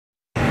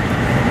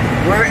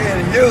We're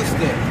in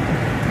Houston,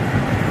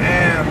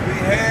 and we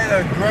had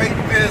a great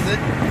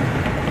visit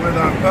with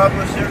our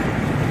publisher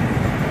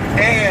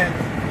and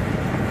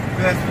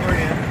best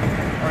friend,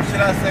 or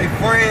should I say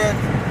friend,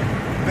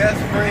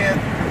 best friend,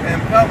 and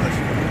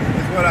publisher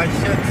is what I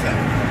should say.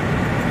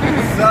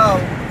 So,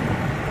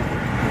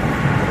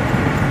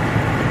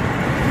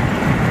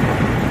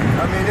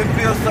 I mean, it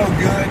feels so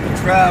good to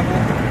travel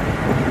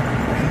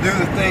and do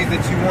the things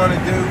that you want to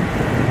do.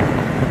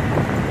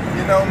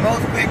 You know,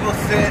 most people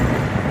sit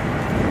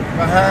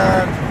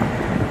behind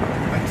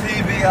a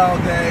TV all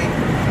day,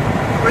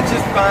 which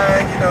is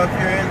fine, you know, if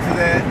you're into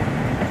that.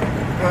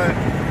 But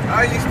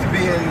I used to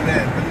be into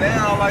that, but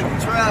now I like to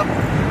travel.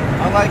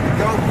 I like to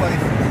go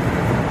places.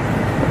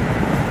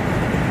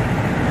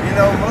 You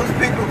know, most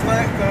people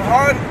claim the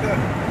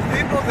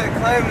people that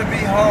claim to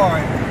be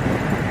hard,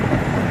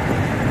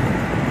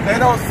 they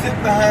don't sit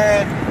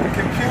behind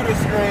computer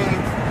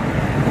screens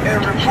and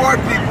report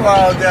people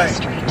all day.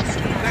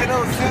 They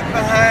don't sit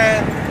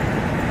behind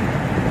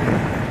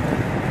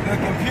the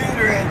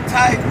computer and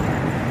type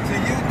to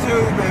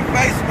YouTube and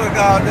Facebook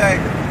all day.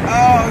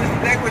 Oh,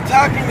 they were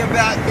talking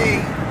about me.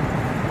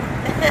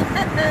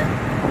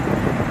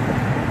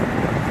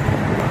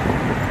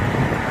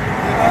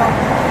 You know?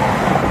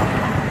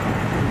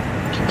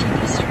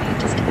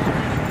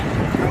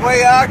 The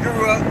way I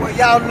grew up, well,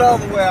 y'all know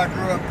the way I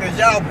grew up because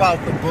y'all bought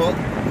the book.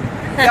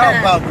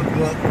 Y'all bought the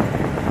book.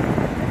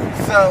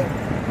 So,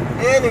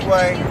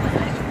 anyway.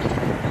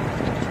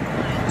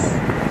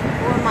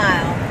 4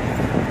 miles.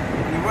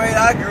 The way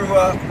I grew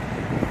up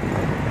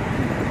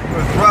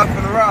was rough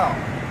and raw.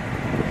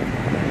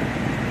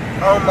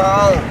 On my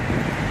own.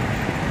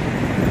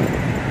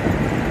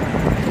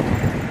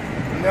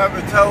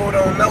 Never told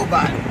on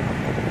nobody.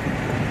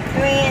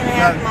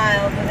 3.5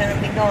 miles we're going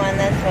to be going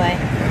this way.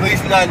 At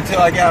least not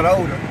until I got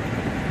older.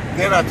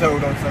 Then I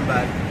told on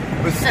somebody.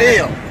 But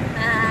still.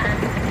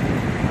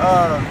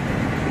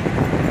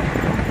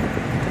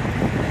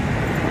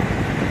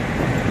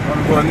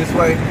 I'm going this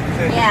way.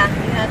 Yeah,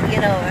 you have to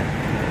get over.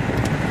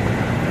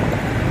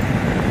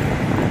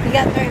 You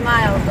got 3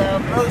 miles though.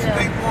 Most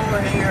people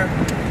over here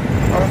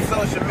on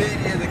social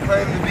media that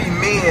claim to be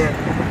men,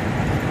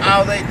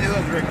 all they do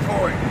is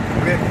report.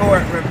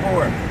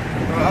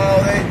 Well, all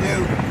they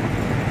do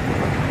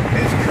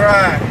is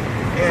cry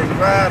and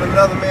ride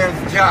another man's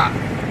jock.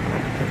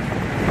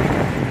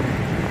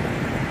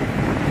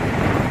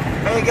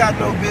 Ain't got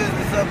no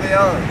business of their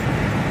own.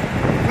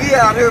 We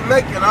out here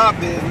making our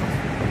business.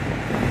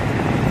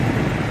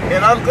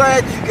 And I'm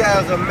glad you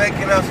guys are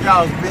making us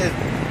y'all's business.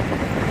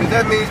 Because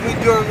that means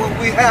we're doing what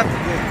we have to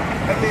do.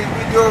 That means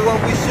we're doing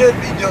what we should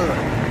be doing.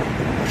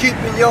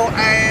 Keeping your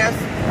ass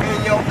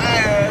and your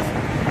eyes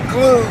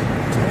glued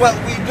to what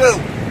we do.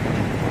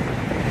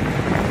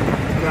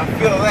 And I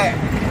feel that.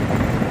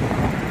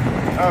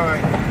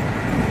 Alright.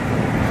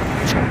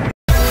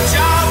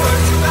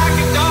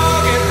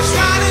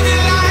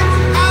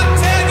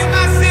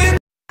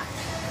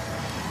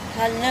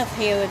 Hot enough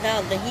here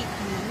without the heat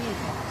from the music.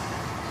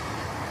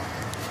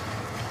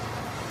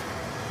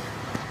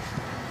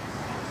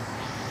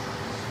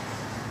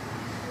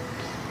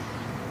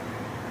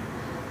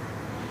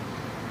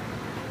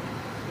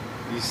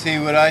 You see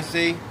what I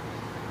see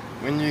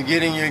when you're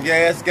getting your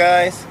gas,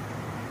 guys?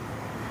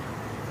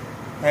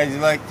 How'd you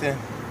like to?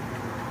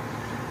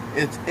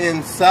 It's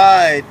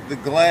inside the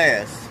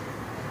glass.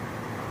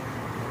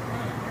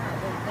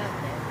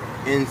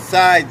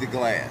 Inside the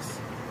glass.